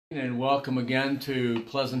And welcome again to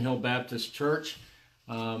Pleasant Hill Baptist Church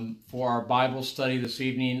for our Bible study this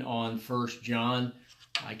evening on 1 John.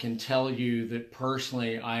 I can tell you that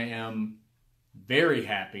personally I am very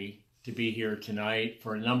happy to be here tonight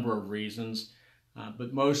for a number of reasons,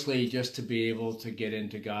 but mostly just to be able to get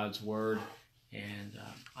into God's Word, and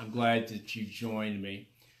I'm glad that you joined me.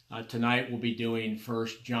 Tonight we'll be doing 1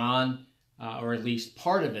 John, or at least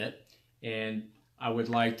part of it, and I would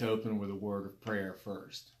like to open with a word of prayer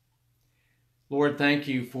first. Lord, thank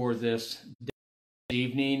you for this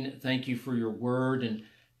evening. Thank you for your word,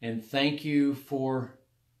 and thank you for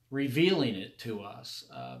revealing it to us.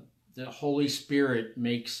 The Holy Spirit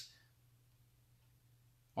makes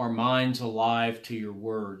our minds alive to your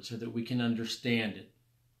word so that we can understand it,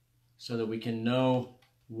 so that we can know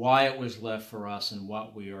why it was left for us and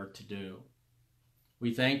what we are to do.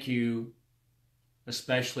 We thank you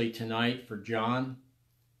especially tonight for John.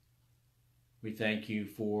 We thank you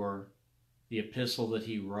for the epistle that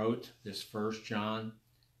he wrote, this 1 John.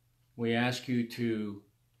 We ask you to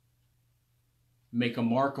make a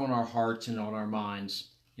mark on our hearts and on our minds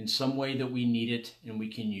in some way that we need it and we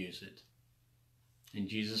can use it. In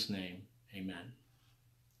Jesus' name, amen.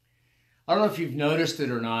 I don't know if you've noticed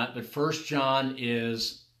it or not, but 1 John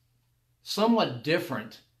is somewhat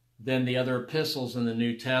different than the other epistles in the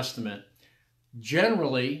New Testament.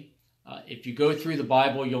 Generally, if you go through the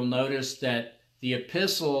Bible, you'll notice that the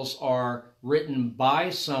epistles are written by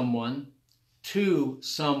someone to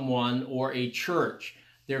someone or a church.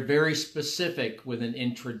 They're very specific with an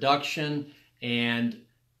introduction and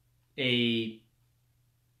a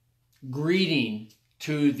greeting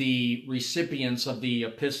to the recipients of the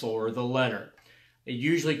epistle or the letter. It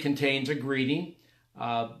usually contains a greeting.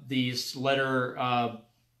 This letter of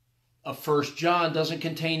 1 John doesn't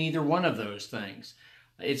contain either one of those things.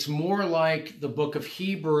 It's more like the book of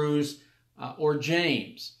Hebrews or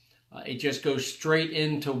James. It just goes straight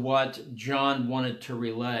into what John wanted to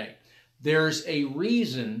relay. There's a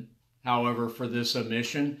reason, however, for this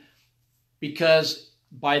omission, because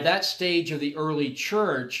by that stage of the early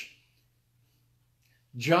church,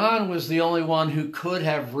 John was the only one who could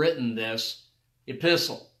have written this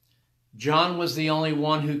epistle. John was the only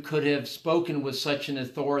one who could have spoken with such an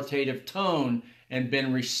authoritative tone and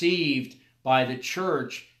been received by the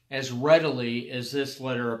church as readily as this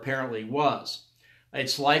letter apparently was.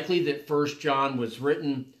 It's likely that 1 John was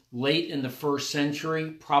written late in the first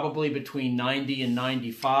century, probably between 90 and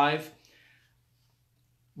 95.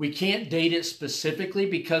 We can't date it specifically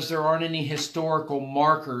because there aren't any historical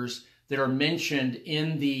markers that are mentioned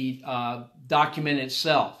in the document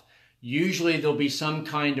itself. Usually there'll be some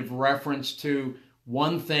kind of reference to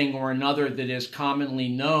one thing or another that is commonly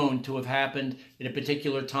known to have happened at a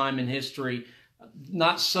particular time in history.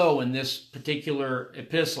 Not so in this particular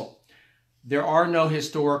epistle. There are no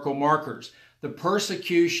historical markers. The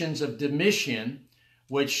persecutions of Domitian,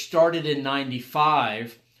 which started in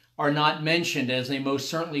 95, are not mentioned, as they most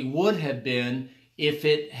certainly would have been if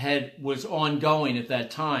it was ongoing at that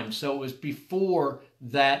time. So it was before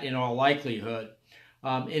that in all likelihood.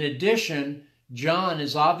 In addition, John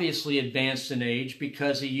is obviously advanced in age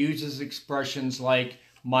because he uses expressions like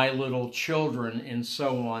 "my little children" and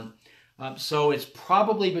so on. So it's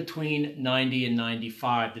probably between 90 and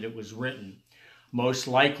 95 that it was written. Most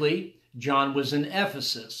likely, John was in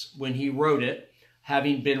Ephesus when he wrote it,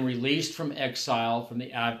 having been released from exile from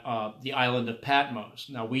the island of Patmos.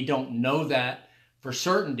 Now, we don't know that for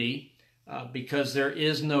certainty because there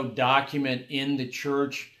is no document in the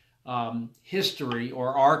church history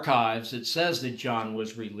or archives that says that John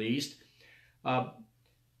was released. But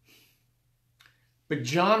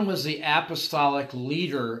John was the apostolic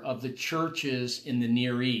leader of the churches in the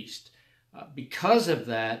Near East. Because of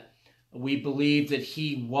that, we believe that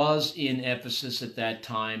he was in Ephesus at that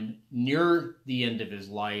time, near the end of his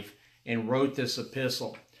life, and wrote this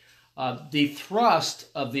epistle. The thrust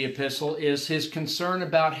of the epistle is his concern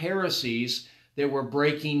about heresies that were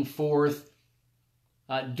breaking forth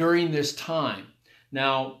during this time.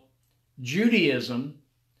 Now, Judaism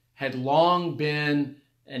had long been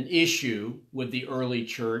an issue with the early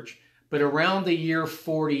church, but around the year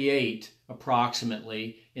 48,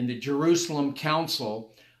 approximately, in the Jerusalem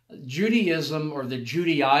Council, Judaism, or the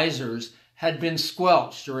Judaizers, had been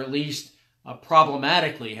squelched, or at least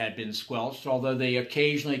problematically had been squelched, although they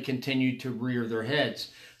occasionally continued to rear their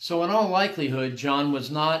heads. So in all likelihood, John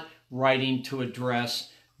was not writing to address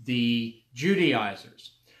the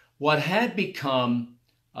Judaizers. What had become,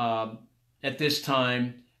 at this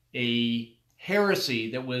time, a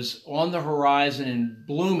heresy that was on the horizon and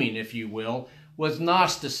blooming, if you will, was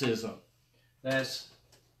Gnosticism. That's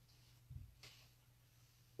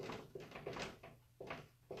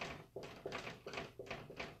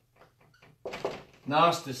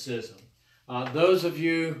Gnosticism. Those of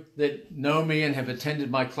you that know me and have attended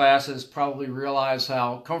my classes probably realize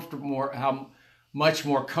how much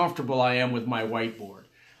more comfortable I am with my whiteboard.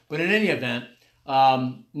 But in any event,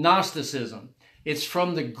 Gnosticism. It's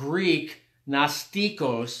from the Greek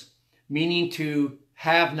gnostikos, meaning to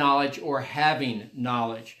have knowledge or having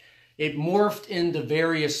knowledge. It morphed into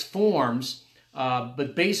various forms,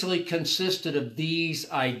 but basically consisted of these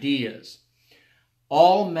ideas.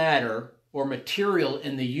 All matter or material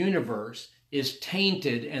in the universe is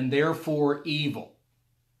tainted and therefore evil.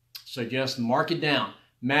 So just mark it down.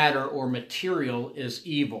 Matter or material is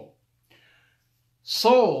evil.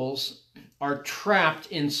 Souls are trapped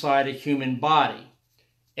inside a human body,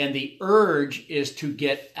 and the urge is to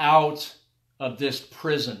get out of this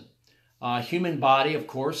prison. Human body, of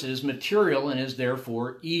course, is material and is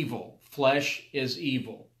therefore evil. Flesh is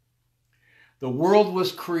evil. The world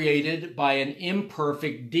was created by an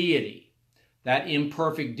imperfect deity. That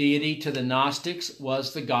imperfect deity to the Gnostics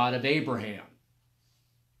was the God of Abraham.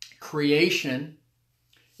 Creation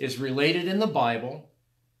is related in the Bible,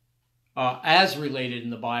 as related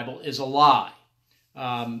in the Bible, is a lie.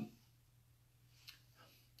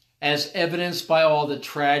 As evidenced by all the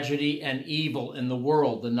tragedy and evil in the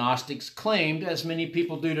world, the Gnostics claimed, as many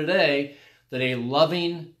people do today, that a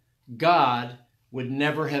loving God would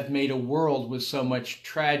never have made a world with so much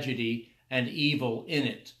tragedy and evil in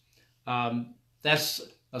it. That's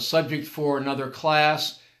a subject for another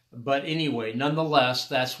class, but anyway, nonetheless,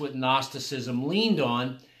 that's what Gnosticism leaned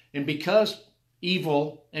on. And because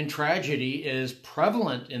evil and tragedy is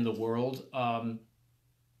prevalent in the world, a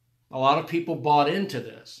lot of people bought into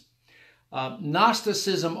this.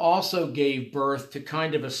 Gnosticism also gave birth to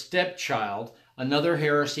kind of a stepchild, another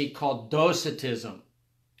heresy called Docetism.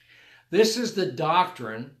 This is the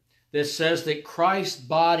doctrine that says that Christ's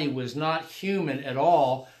body was not human at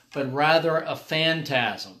all, but rather a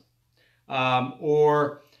phantasm.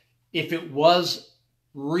 Or if it was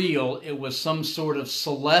real, it was some sort of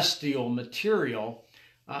celestial material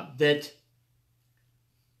that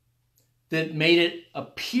made it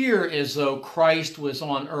appear as though Christ was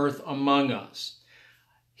on earth among us.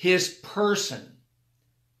 His person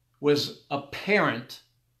was apparent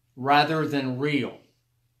rather than real.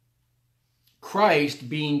 Christ,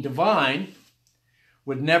 being divine,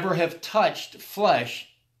 would never have touched flesh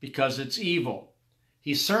because it's evil.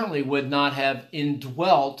 He certainly would not have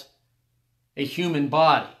indwelt a human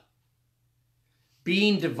body.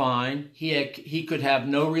 Being divine, he could have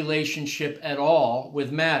no relationship at all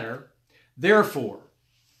with matter. Therefore,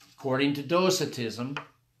 according to Docetism,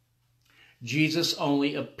 Jesus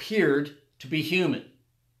only appeared to be human.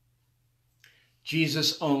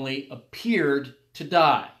 Jesus only appeared to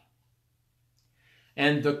die.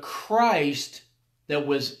 And the Christ that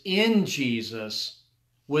was in Jesus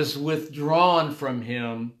was withdrawn from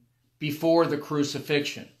him before the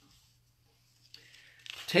crucifixion.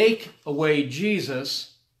 Take away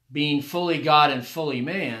Jesus being fully God and fully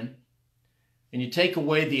man, and you take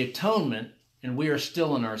away the atonement, and we are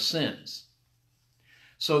still in our sins.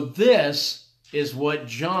 So this is what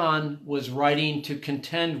John was writing to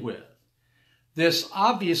contend with. This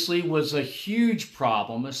obviously was a huge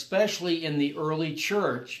problem, especially in the early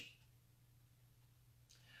church,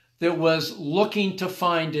 that was looking to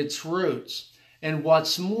find its roots. And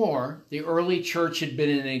what's more, the early church had been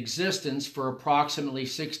in existence for approximately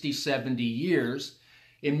 60, 70 years,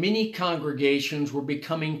 and many congregations were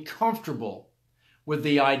becoming comfortable with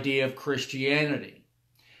the idea of Christianity.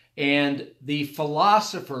 And the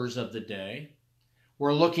philosophers of the day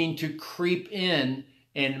were looking to creep in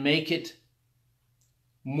and make it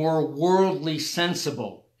more worldly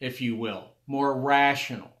sensible, if you will, more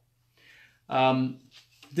rational.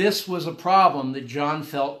 This was a problem that John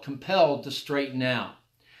felt compelled to straighten out.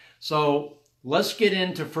 So let's get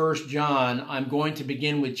into 1 John. I'm going to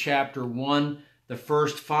begin with chapter 1, the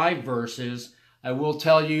first 5 verses. I will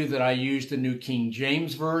tell you that I used the New King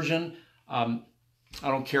James Version. I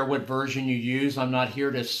don't care what version you use. I'm not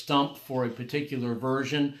here to stump for a particular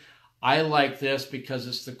version. I like this because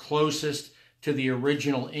it's the closest to the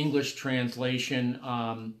original English translation,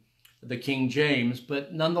 the King James,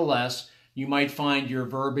 but nonetheless, you might find your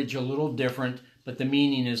verbiage a little different, but the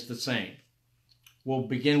meaning is the same. We'll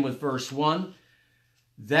begin with verse 1.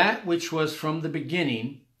 That which was from the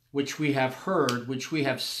beginning, which we have heard, which we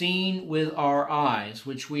have seen with our eyes,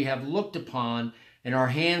 which we have looked upon, and our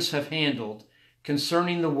hands have handled,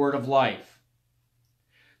 concerning the word of life.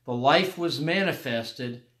 The life was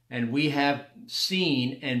manifested, and we have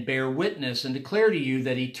seen and bear witness and declare to you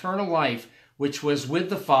that eternal life, which was with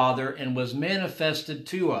the Father and was manifested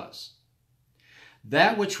to us.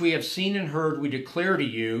 That which we have seen and heard we declare to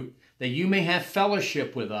you, that you may have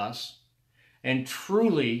fellowship with us. And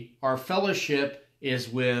truly, our fellowship is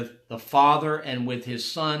with the Father and with his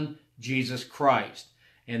Son, Jesus Christ.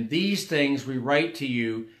 And these things we write to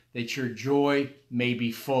you, that your joy may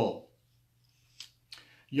be full.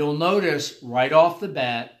 You'll notice right off the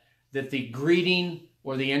bat that the greeting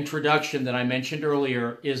or the introduction that I mentioned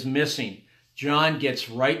earlier is missing. John gets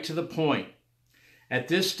right to the point. At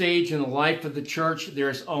this stage in the life of the church,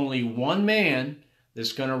 there's only one man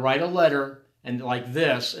that's going to write a letter and like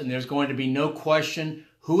this, and there's going to be no question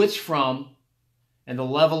who it's from and the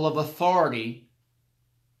level of authority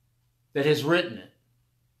that has written it.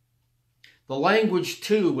 The language,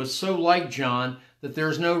 too, was so like John that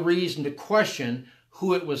there's no reason to question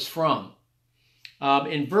who it was from.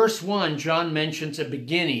 In verse 1, John mentions a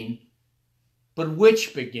beginning, but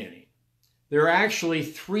which beginning? There are actually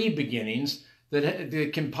three beginnings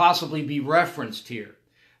that can possibly be referenced here.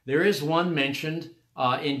 There is one mentioned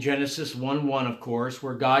in Genesis 1:1, of course,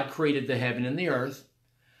 where God created the heaven and the earth.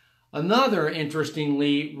 Another,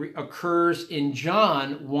 interestingly, occurs in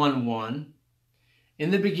John 1:1.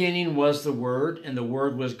 In the beginning was the Word, and the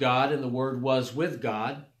Word was God, and the Word was with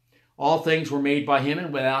God. All things were made by him,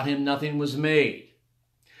 and without him nothing was made.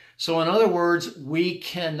 So in other words, we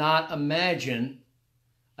cannot imagine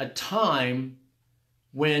a time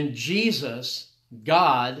when Jesus,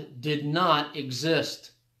 God, did not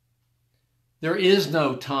exist. There is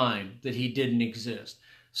no time that he didn't exist.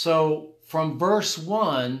 So from verse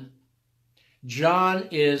 1, John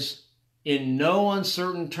is in no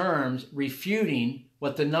uncertain terms refuting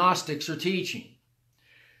what the Gnostics are teaching.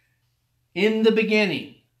 In the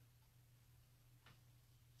beginning,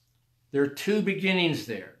 there are two beginnings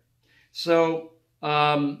there. So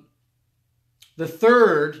the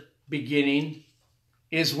third beginning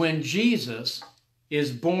is when Jesus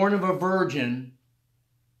is born of a virgin,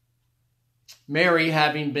 Mary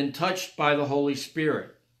having been touched by the Holy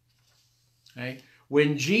Spirit. Okay?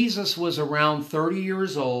 When Jesus was around 30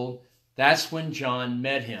 years old, that's when John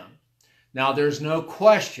met him. Now there's no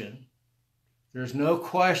question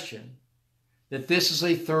that this is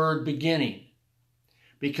a third beginning.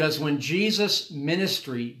 Because when Jesus'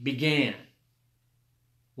 ministry began,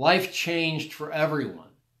 life changed for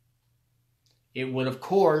everyone. It would, of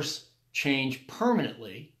course, change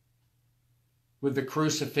permanently with the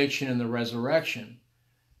crucifixion and the resurrection.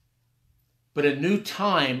 But a new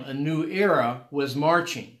time, a new era was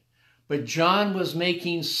marching. But John was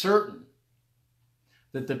making certain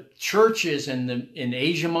that the churches in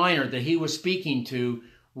Asia Minor that he was speaking to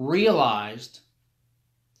realized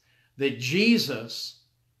that Jesus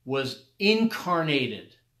was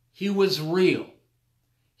incarnated. He was real.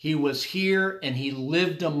 He was here and he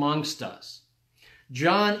lived amongst us.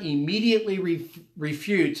 John immediately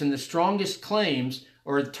refutes in the strongest claims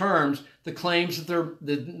or terms the claims that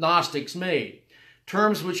the Gnostics made.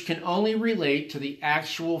 Terms which can only relate to the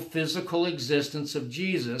actual physical existence of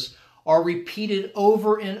Jesus are repeated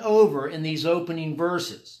over and over in these opening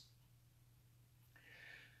verses.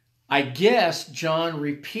 I guess John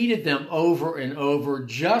repeated them over and over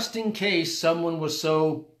just in case someone was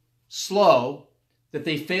so slow that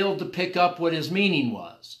they failed to pick up what his meaning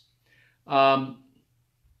was.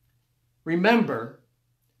 Remember,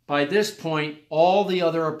 by this point, all the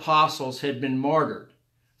other apostles had been martyred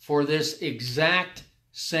for this exact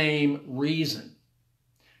same reason.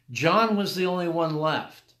 John was the only one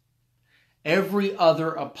left. Every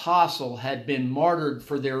other apostle had been martyred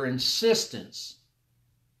for their insistence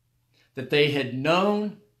that they had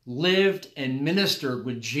known, lived, and ministered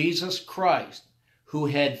with Jesus Christ, who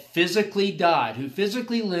had physically died, who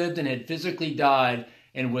physically lived and had physically died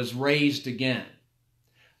and was raised again.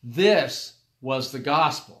 This was the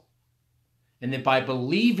gospel. And that by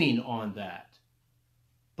believing on that,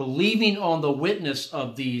 believing on the witness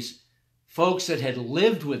of these folks that had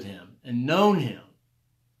lived with him and known him,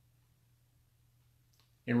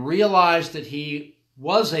 and realized that he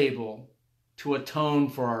was able to atone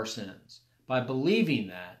for our sins. By believing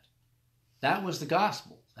that, that was the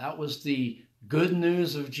gospel. That was the good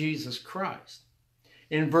news of Jesus Christ.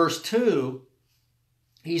 In verse 2,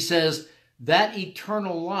 he says, that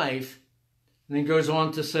eternal life, and then goes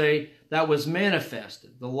on to say, that was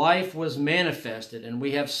manifested. The life was manifested, and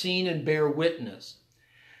we have seen and bear witness.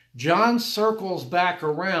 John circles back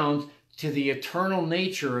around to the eternal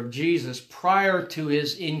nature of Jesus prior to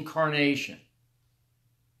his incarnation.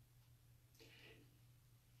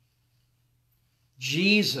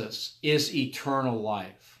 Jesus is eternal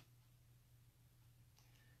life.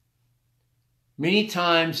 Many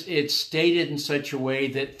times it's stated in such a way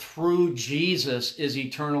that through Jesus is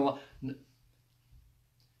eternal.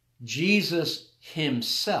 Jesus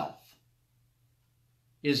himself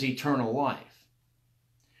is eternal life.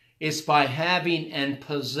 It's by having and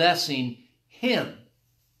possessing Him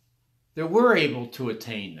that we're able to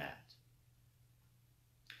attain that.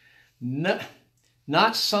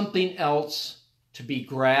 Not something else to be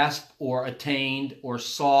grasped or attained or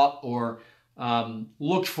sought or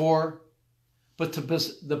looked for, but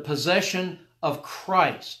the possession of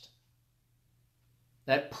Christ,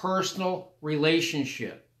 that personal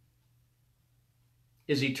relationship,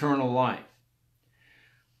 is eternal life.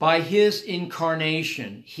 By His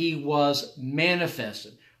incarnation, He was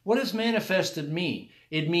manifested. What does manifested mean?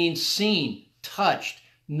 It means seen, touched,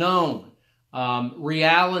 known,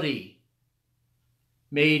 reality,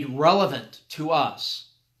 made relevant to us.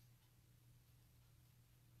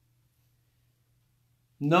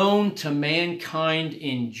 Known to mankind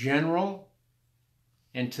in general,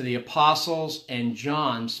 and to the apostles and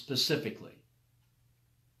John specifically.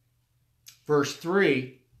 Verse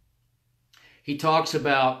 3, he talks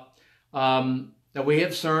about that we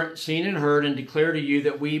have seen and heard and declare to you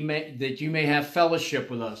that you may have fellowship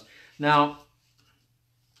with us. Now,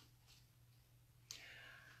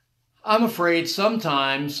 I'm afraid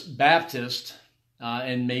sometimes Baptists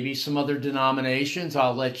and maybe some other denominations,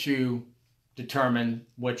 I'll let you determine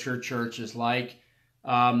what your church is like.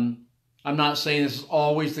 I'm not saying this is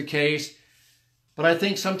always the case, but I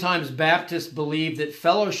think sometimes Baptists believe that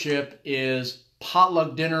fellowship is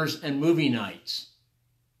potluck dinners and movie nights.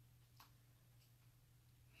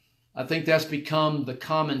 I think that's become the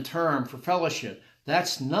common term for fellowship.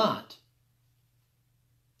 That's not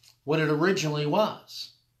what it originally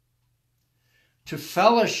was. To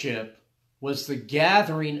fellowship was the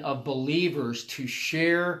gathering of believers to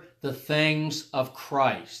share the things of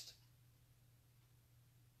Christ.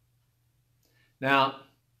 Now,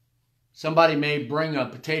 somebody may bring a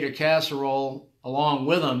potato casserole along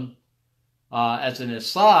with them as an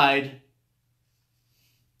aside,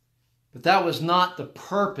 but that was not the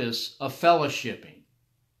purpose of fellowshipping.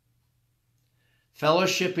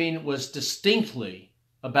 Fellowshipping was distinctly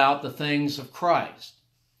about the things of Christ.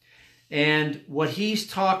 And what he's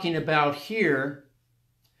talking about here,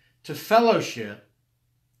 to fellowship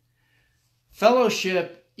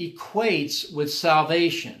equates with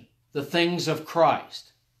salvation, the things of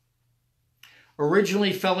Christ.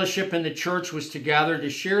 Originally, fellowship in the church was to gather to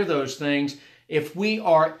share those things. If we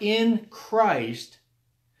are in Christ,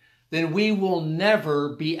 then we will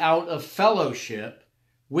never be out of fellowship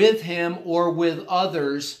with Him or with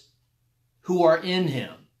others who are in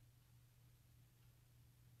Him.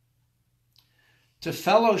 To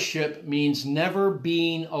fellowship means never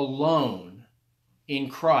being alone in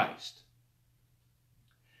Christ.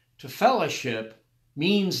 To fellowship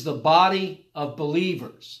means the body of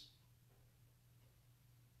believers.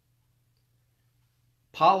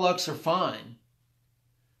 Potlucks are fine.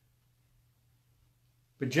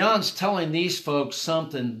 But John's telling these folks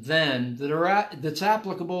something then that's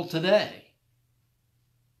applicable today.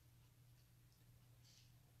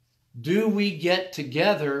 Do we get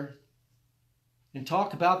together and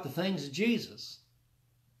talk about the things of Jesus?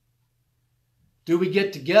 Do we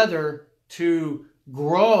get together to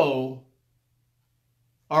grow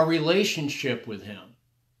our relationship with Him?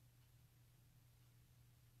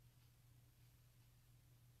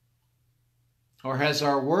 Or has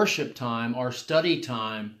our worship time, our study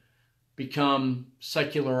time, become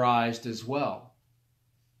secularized as well?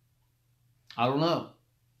 I don't know.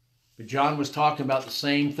 But John was talking about the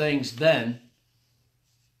same things then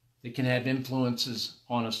that can have influences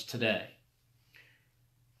on us today.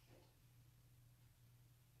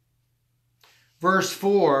 Verse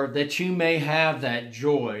 4, that you may have that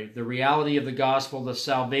joy, the reality of the gospel, the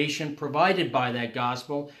salvation provided by that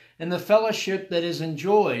gospel, and the fellowship that is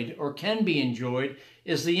enjoyed or can be enjoyed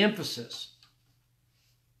is the emphasis.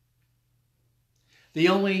 The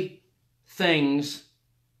only things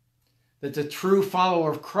that the true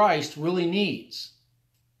follower of Christ really needs.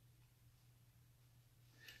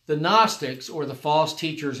 The Gnostics, or the false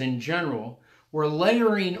teachers in general, were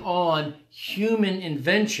layering on human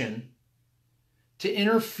invention to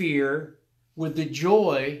interfere with the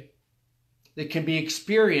joy that can be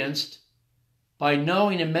experienced by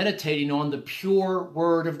knowing and meditating on the pure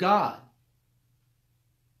Word of God.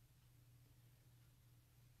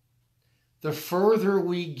 The further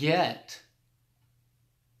we get,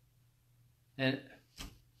 and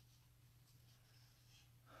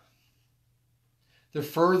the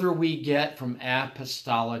further we get from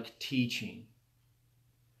apostolic teaching,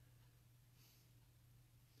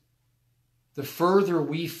 the further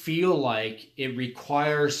we feel like it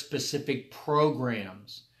requires specific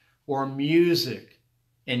programs or music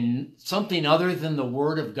and something other than the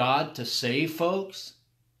Word of God to save folks,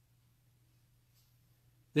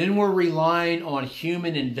 then we're relying on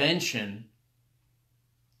human invention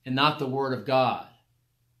and not the Word of God.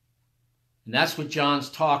 And that's what John's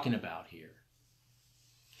talking about here.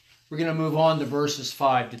 We're going to move on to verses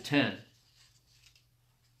 5 to 10.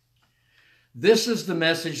 This is the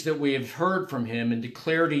message that we have heard from him and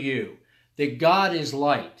declare to you, that God is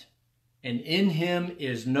light, and in him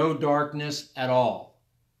is no darkness at all.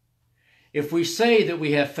 If we say that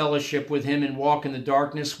we have fellowship with him and walk in the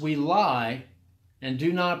darkness, we lie and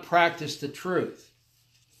do not practice the truth.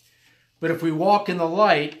 But if we walk in the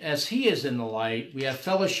light as he is in the light, we have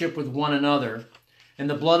fellowship with one another, and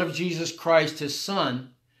the blood of Jesus Christ, his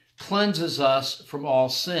Son, cleanses us from all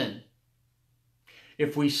sin.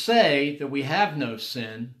 If we say that we have no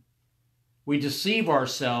sin, we deceive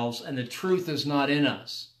ourselves, and the truth is not in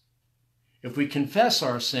us. If we confess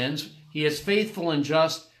our sins, he is faithful and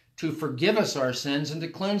just to forgive us our sins and to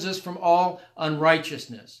cleanse us from all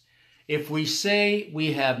unrighteousness. If we say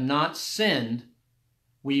we have not sinned,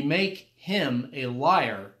 we make him a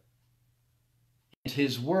liar, and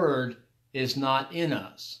his word is not in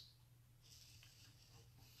us.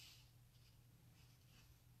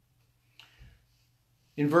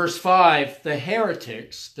 In verse 5, the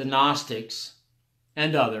heretics, the Gnostics,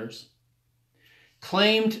 and others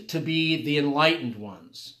claimed to be the enlightened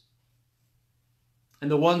ones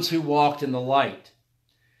and the ones who walked in the light.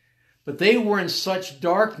 But they were in such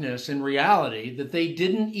darkness in reality that they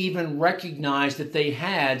didn't even recognize that they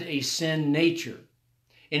had a sin nature.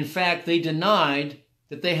 In fact, they denied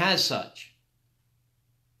that they had such.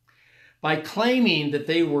 By claiming that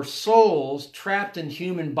they were souls trapped in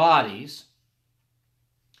human bodies,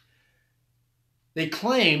 they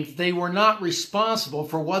claimed they were not responsible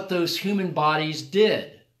for what those human bodies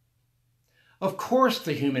did. Of course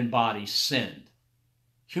the human bodies sinned.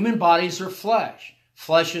 Human bodies are flesh.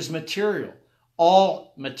 Flesh is material.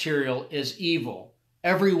 All material is evil.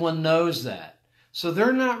 Everyone knows that. So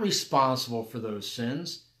they're not responsible for those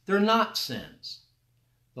sins. They're not sins.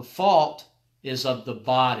 The fault is of the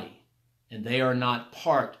body, and they are not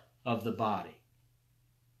part of the body.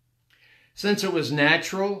 Since it was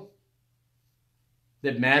natural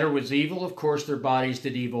that matter was evil, of course their bodies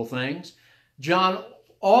did evil things. John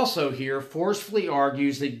also here forcefully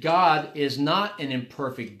argues that God is not an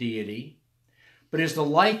imperfect deity, but is the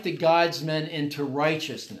light that guides men into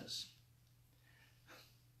righteousness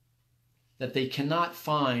that they cannot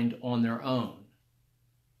find on their own.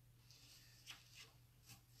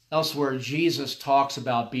 Elsewhere, Jesus talks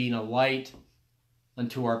about being a light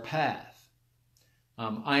unto our path.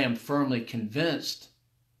 I am firmly convinced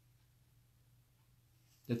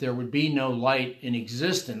that there would be no light in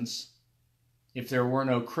existence if there were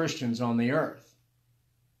no Christians on the earth.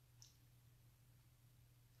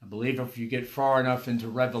 I believe if you get far enough into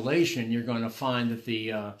Revelation, you're going to find that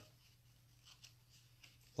the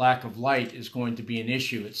lack of light is going to be an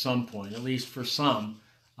issue at some point, at least for some,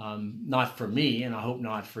 not for me, and I hope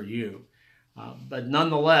not for you. But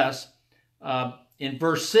nonetheless, in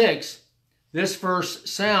verse 6, this verse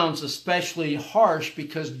sounds especially harsh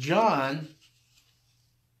because John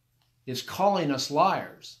is calling us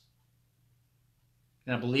liars.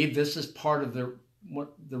 And I believe this is part of the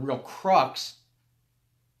real crux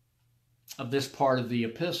of this part of the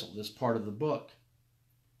epistle, this part of the book.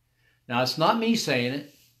 Now, it's not me saying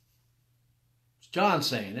it. It's John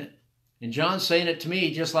saying it. And John's saying it to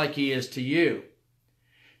me just like he is to you.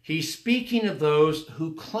 He's speaking of those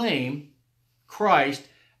who claim Christ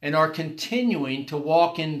and are continuing to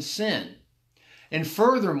walk in sin. And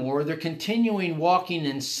furthermore, they're continuing walking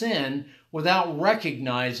in sin without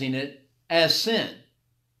recognizing it as sin.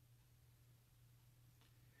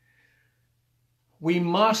 We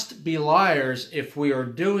must be liars if we are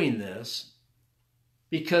doing this,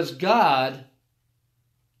 because God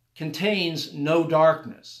contains no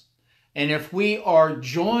darkness. And if we are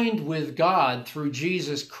joined with God through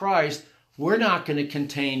Jesus Christ, we're not going to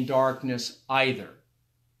contain darkness either.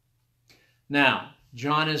 Now,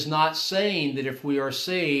 John is not saying that if we are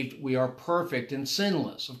saved, we are perfect and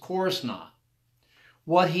sinless. Of course not.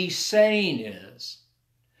 What he's saying is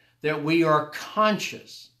that we are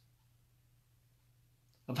conscious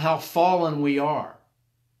of how fallen we are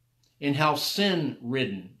and how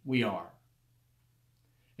sin-ridden we are.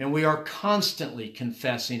 And we are constantly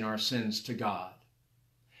confessing our sins to God.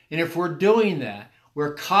 And if we're doing that,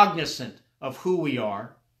 we're cognizant of who we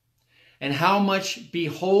are and how much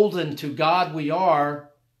beholden to God we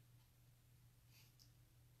are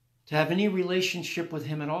to have any relationship with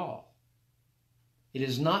him at all. It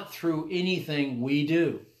is not through anything we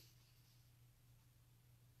do.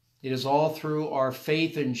 It is all through our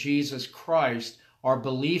faith in Jesus Christ, our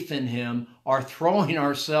belief in him, our throwing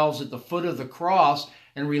ourselves at the foot of the cross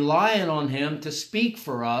and relying on him to speak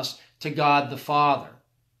for us to God the Father.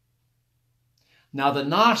 Now, the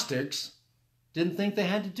Gnostics didn't think they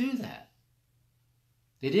had to do that.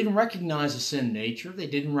 They didn't recognize a sin nature. They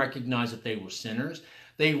didn't recognize that they were sinners.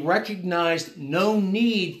 They recognized no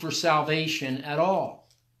need for salvation at all.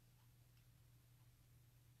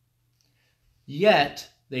 Yet,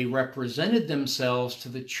 they represented themselves to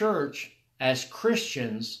the church as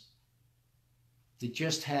Christians that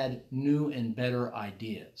just had new and better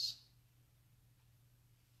ideas.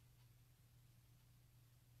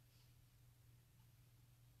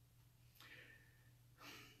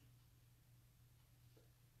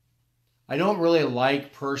 I don't really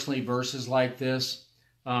like personally verses like this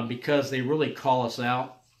because they really call us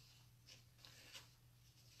out.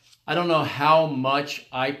 I don't know how much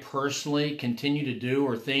I personally continue to do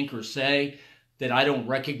or think or say that I don't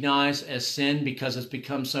recognize as sin because it's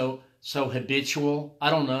become so habitual. I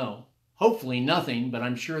don't know. Hopefully nothing, but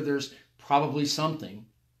I'm sure there's probably something.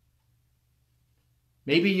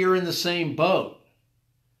 Maybe you're in the same boat.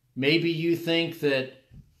 Maybe you think that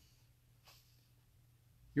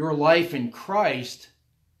your life in Christ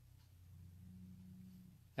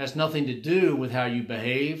has nothing to do with how you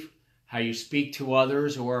behave, how you speak to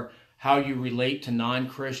others, or how you relate to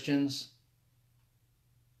non-Christians.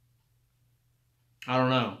 I don't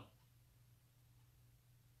know.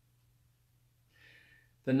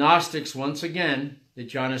 The Gnostics, once again, that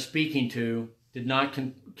John is speaking to, did not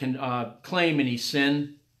claim any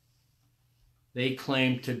sin. They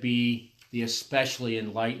claimed to be the especially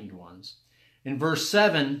enlightened ones. In verse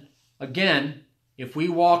 7, again, if we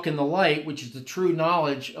walk in the light, which is the true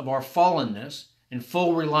knowledge of our fallenness and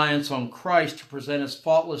full reliance on Christ to present us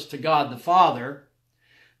faultless to God the Father,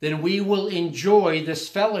 then we will enjoy this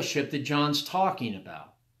fellowship that John's talking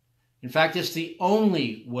about. In fact, it's the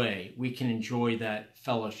only way we can enjoy that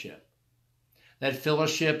fellowship. That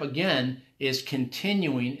fellowship, again, is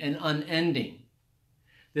continuing and unending.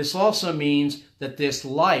 This also means that this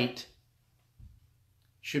light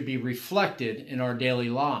should be reflected in our daily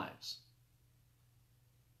lives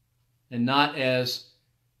and not as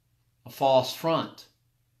a false front,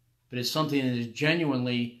 but as something that is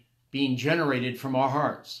genuinely being generated from our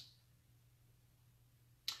hearts.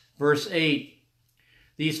 Verse 8,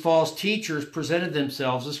 these false teachers presented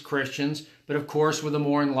themselves as Christians, but of course with a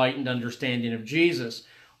more enlightened understanding of Jesus.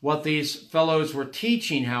 What these fellows were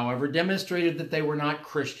teaching, however, demonstrated that they were not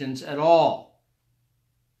Christians at all.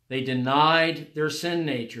 They denied their sin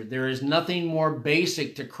nature. There is nothing more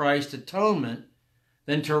basic to Christ's atonement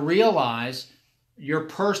than to realize your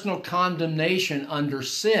personal condemnation under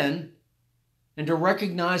sin and to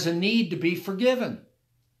recognize a need to be forgiven.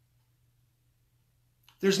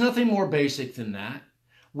 There's nothing more basic than that.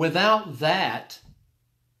 Without that,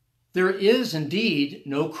 there is indeed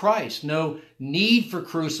no Christ, no need for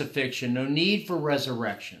crucifixion, no need for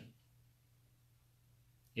resurrection.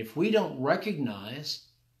 If we don't recognize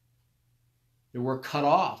that we're cut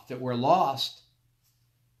off, that we're lost,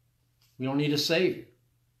 we don't need a Savior.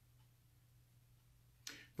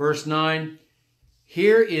 Verse 9,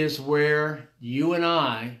 here is where you and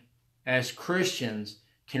I, as Christians,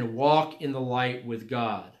 can walk in the light with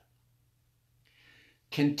God.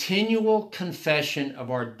 Continual confession of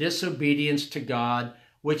our disobedience to God,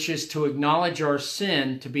 which is to acknowledge our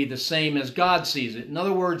sin to be the same as God sees it. In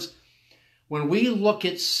other words, when we look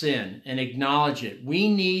at sin and acknowledge it,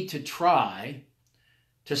 we need to try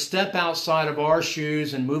to step outside of our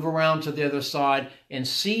shoes and move around to the other side and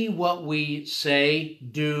see what we say,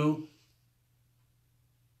 do,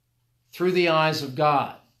 through the eyes of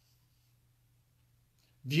God.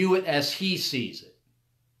 View it as He sees it.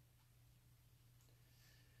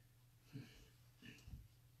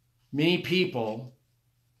 Many people,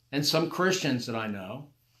 and some Christians that I know,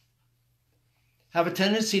 have a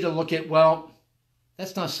tendency to look at, well,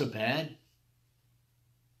 that's not so bad.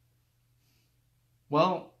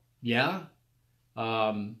 Well, yeah,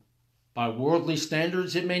 by worldly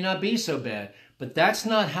standards, it may not be so bad, but that's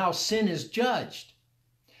not how sin is judged.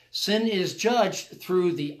 Sin is judged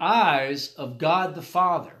through the eyes of God the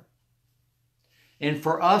Father. And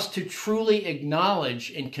for us to truly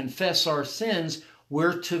acknowledge and confess our sins,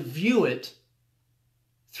 we're to view it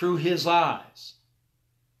through His eyes.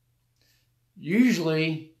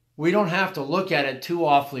 Usually, we don't have to look at it too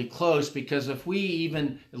awfully close, because if we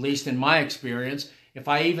even, at least in my experience, if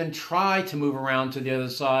I even try to move around to the other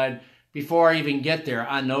side, before I even get there,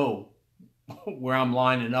 I know where I'm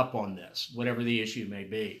lining up on this, whatever the issue may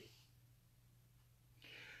be.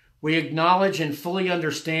 We acknowledge and fully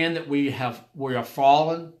understand that we are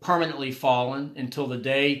fallen, permanently fallen, until the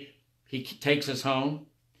day He takes us home.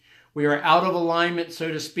 We are out of alignment,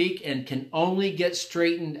 so to speak, and can only get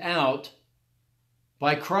straightened out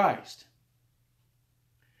by Christ.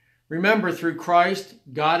 Remember, through Christ,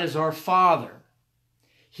 God is our Father.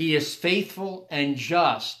 He is faithful and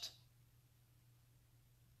just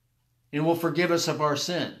and will forgive us of our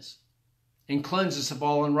sins and cleanse us of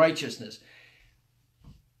all unrighteousness.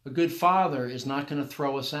 A good father is not going to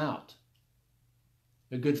throw us out.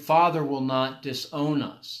 A good father will not disown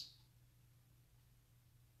us.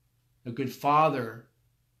 A good father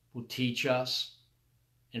will teach us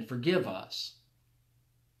and forgive us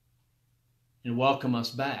and welcome us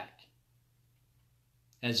back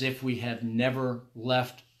as if we have never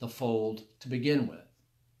left the fold to begin with.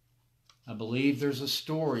 I believe there's a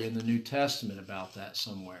story in the New Testament about that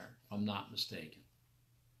somewhere, if I'm not mistaken.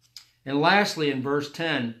 And lastly, in verse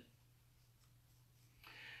 10,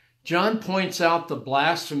 John points out the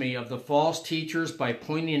blasphemy of the false teachers by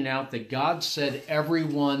pointing out that God said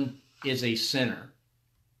everyone is a sinner.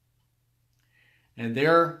 And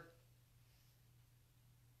they're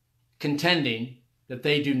contending that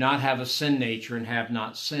they do not have a sin nature and have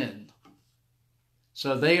not sinned.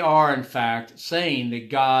 So they are, in fact, saying that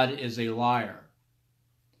God is a liar.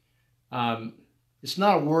 It's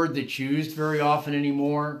not a word that's used very often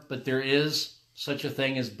anymore, but there is such a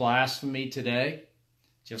thing as blasphemy today,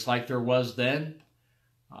 just like there was then.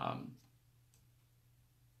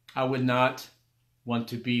 I would not want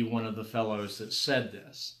to be one of the fellows that said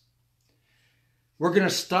this. We're going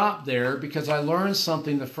to stop there because I learned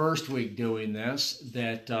something the first week doing this,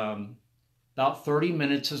 that about 30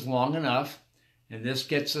 minutes is long enough, and this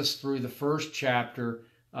gets us through the first chapter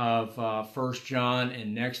of 1 John,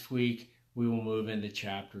 and next week we will move into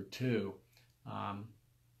chapter 2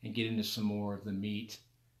 and get into some more of the meat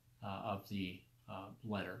of the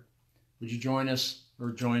letter. Would you join us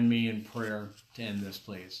or join me in prayer to end this,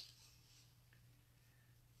 please?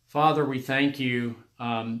 Father, we thank you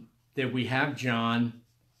that we have John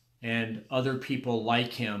and other people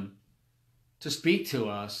like him to speak to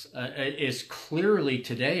us as clearly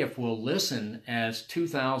today, if we'll listen, as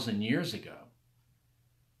 2,000 years ago.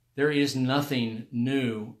 There is nothing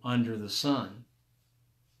new under the sun.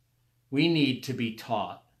 We need to be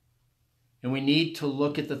taught, and we need to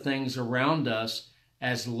look at the things around us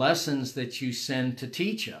as lessons that you send to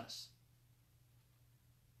teach us.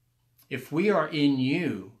 If we are in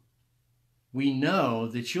you, we know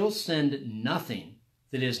that you'll send nothing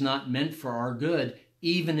that is not meant for our good,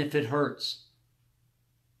 even if it hurts.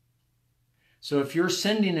 So if you're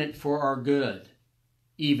sending it for our good,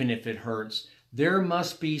 even if it hurts, there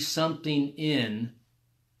must be something in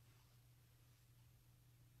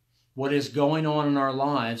what is going on in our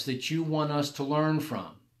lives that you want us to learn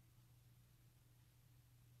from.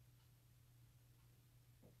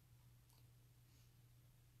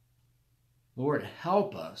 Lord,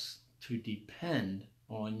 help us to depend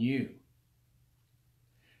on you.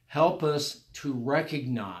 Help us to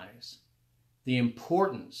recognize the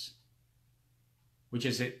importance, which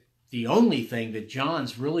is the only thing that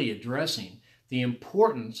John's really addressing, the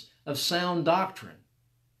importance of sound doctrine.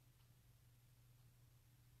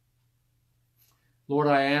 Lord,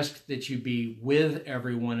 I ask that you be with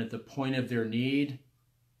everyone at the point of their need,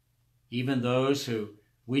 even those who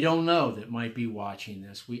we don't know that might be watching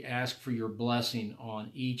this. We ask for your blessing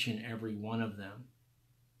on each and every one of them.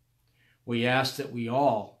 We ask that we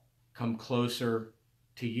all come closer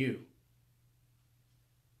to you.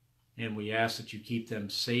 And we ask that you keep them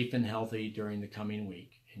safe and healthy during the coming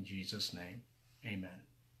week. In Jesus' name, amen.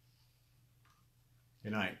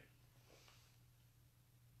 Good night.